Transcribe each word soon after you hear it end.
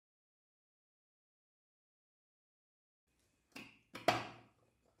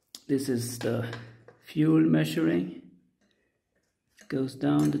This is the fuel measuring. It goes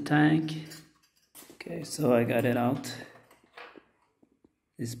down the tank. Okay, so I got it out,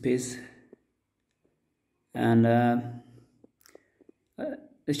 this piece, and there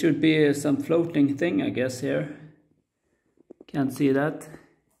should be some floating thing, I guess, here. Can't see that.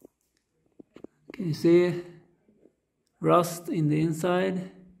 Can you see rust in the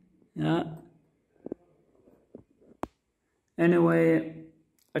inside? Yeah. Anyway,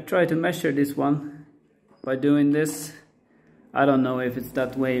 I tried to measure this one by doing this. I don't know if it's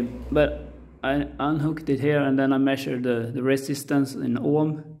that way, but I unhooked it here and then I measured the resistance in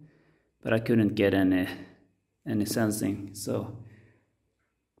ohm, but I couldn't get any sensing. So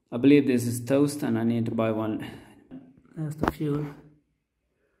I believe this is toast and I need to buy one. There's the fuel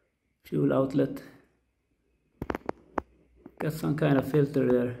outlet. Got some kind of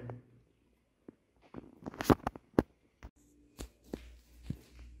filter there.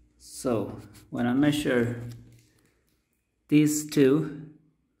 So when I measure these two,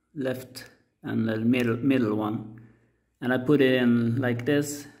 left and the middle one, and I put it in like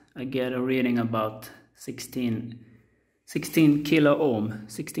this, I get a reading about 16 kilo ohm.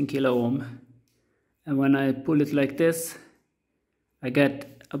 And when I pull it like this, I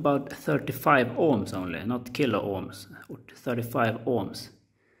get about 35 ohms only, not kilo ohms, or 35 ohms.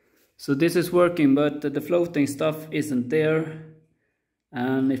 So this is working, but the floating stuff isn't there,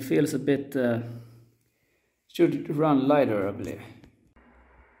 and it feels a bit, should run lighter, I believe.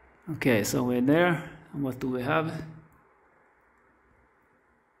 Okay, so we're there, and what do we have?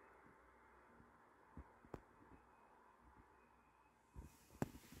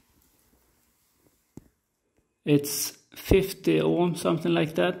 It's 50 ohms, something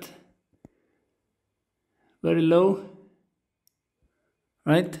like that. Very low,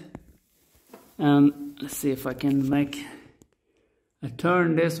 right? And let's see if I can make I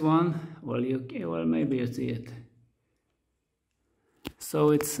turn this one. Well, maybe you see it.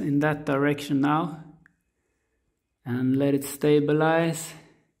 So it's in that direction now, and let it stabilize.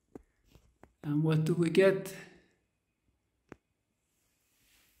 And what do we get?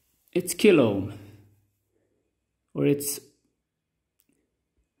 It's kilo ohm, or it's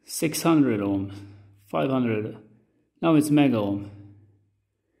 600 ohm, 500. Now it's mega ohm.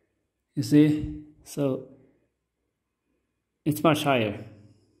 You see? So it's much higher.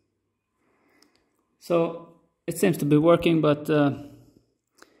 So it seems to be working, but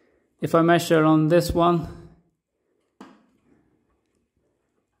if I measure on this one,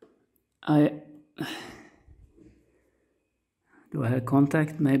 do I have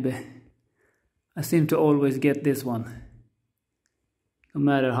contact? Maybe. I seem to always get this one. No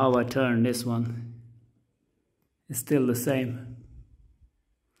matter how I turn this one, it's still the same.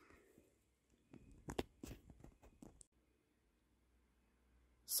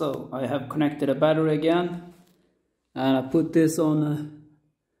 So I have connected a battery again, and I put this on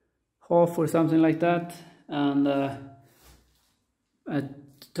half or something like that, and I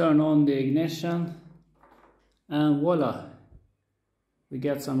turn on the ignition, and voila, we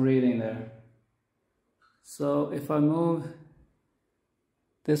get some reading there. So if I move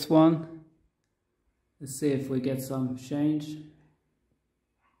this one, let's see if we get some change. It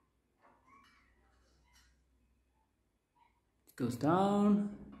goes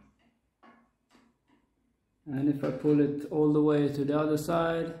down. And if I pull it all the way to the other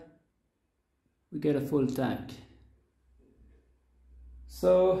side, we get a full tank.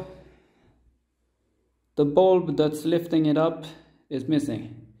 So the bulb that's lifting it up is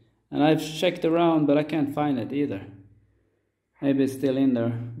missing. And I've checked around, but I can't find it either. Maybe it's still in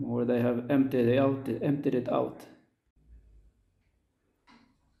there, or they have emptied it out.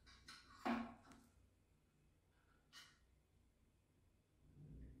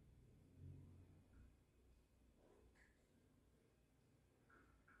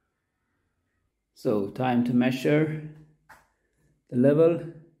 So time to measure the level.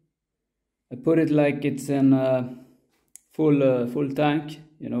 I put it like it's in a full tank,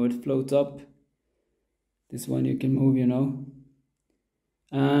 you know, it floats up. This one you can move, you know.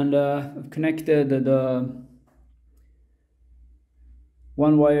 And I've connected the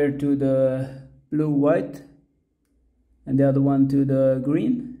one wire to the blue-white and the other one to the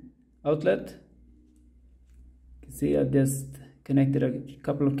green outlet. You can see I've just connected a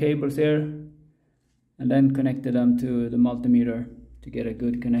couple of cables here, and then connected them to the multimeter to get a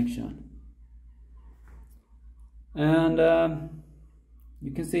good connection. And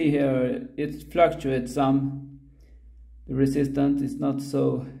you can see here it fluctuates some. The resistance is not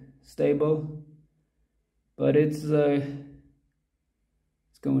so stable, but it's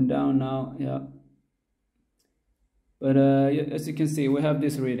going down now. Yeah, But as you can see, we have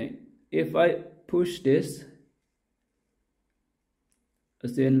this reading. If I push this,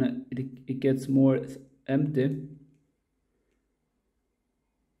 as in it gets more empty.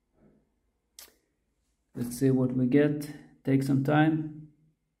 Let's see what we get. Take some time.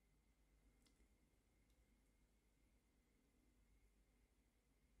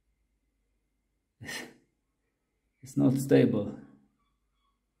 It's not stable.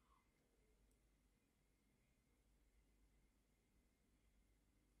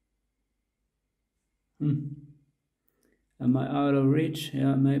 Am I out of reach?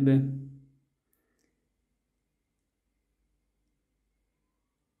 Yeah, maybe.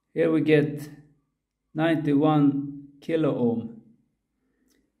 Here we get 91 kilo ohm.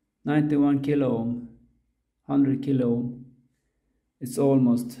 91 kilo ohm. 100 kilo ohm. It's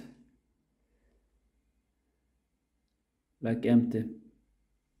almost like empty.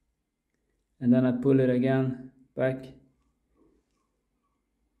 And then I pull it again back.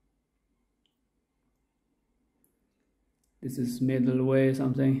 This is middle way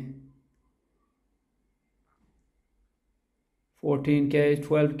something. 14K,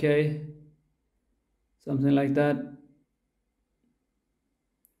 12K, something like that.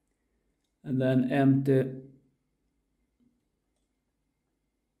 And then empty.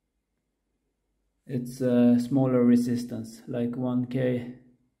 It's a smaller resistance, like 1K,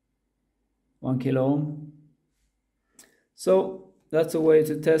 1 kilo ohm. So that's a way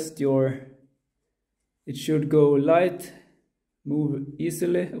to test your, it should go light, move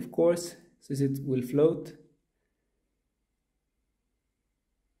easily, of course, since it will float.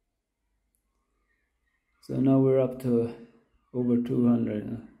 So now we're up to over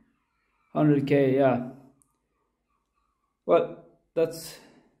 200, 100K, yeah. Well, that's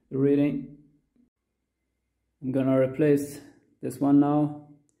the reading. I'm gonna replace this one now.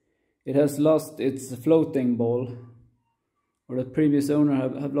 It has lost its floating ball, or the previous owner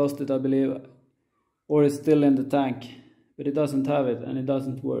have lost it, I believe, or it's still in the tank, but it doesn't have it and it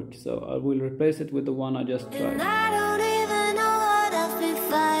doesn't work. So I will replace it with the one I just tried. And I don't even know what I've been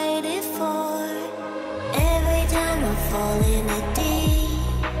fighting for. Every time I fall in a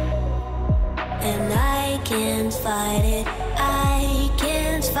deep, and I can't fight it, I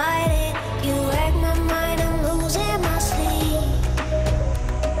can't fight it. You wreck my mind, I'm losing my sleep.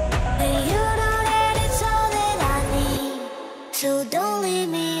 And you know that it's all that I need, so don't leave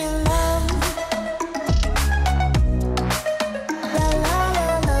me alone. La la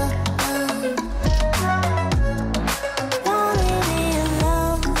la la, don't leave me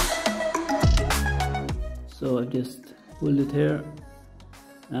alone. So I just pull it here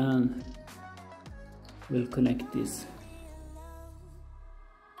and we'll connect this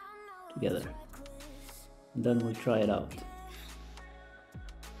together, and then we'll try it out.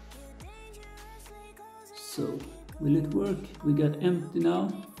 So will it work? We got empty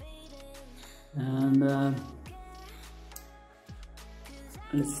now, and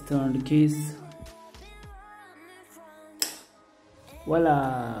let's turn the keys.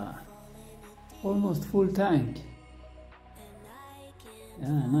 Voila, almost full tank.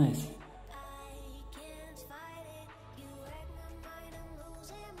 Yeah, nice.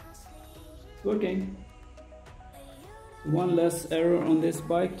 Working. One less error on this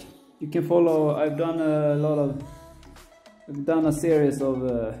bike. You can follow. I've done a series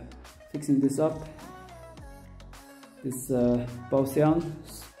of fixing this up. This Baotian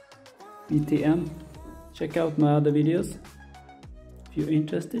BTM. Check out my other videos if you're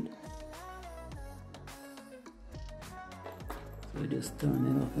interested. So I just turn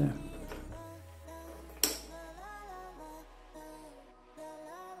it off there.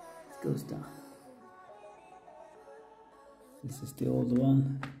 Goes down. This is the old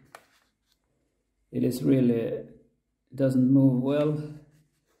one. It is really, it doesn't move well.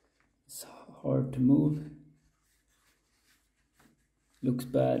 It's hard to move. Looks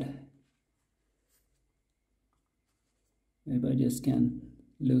bad. Maybe I just can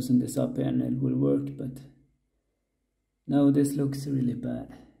loosen this up and it will work, but no, this looks really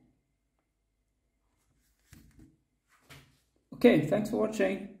bad. Okay, thanks for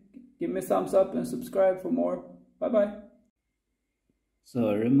watching. Give me a thumbs up and subscribe for more. Bye bye. So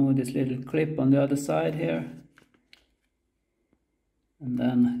I remove this little clip on the other side here, and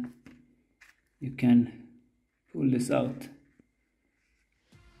then you can pull this out,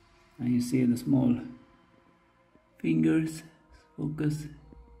 and you see the small fingers. Focus.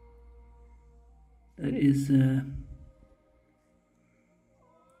 That is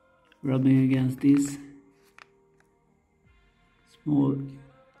rubbing against this small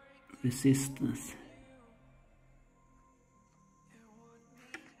resistance.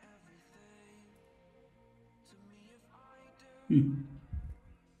 Hmm.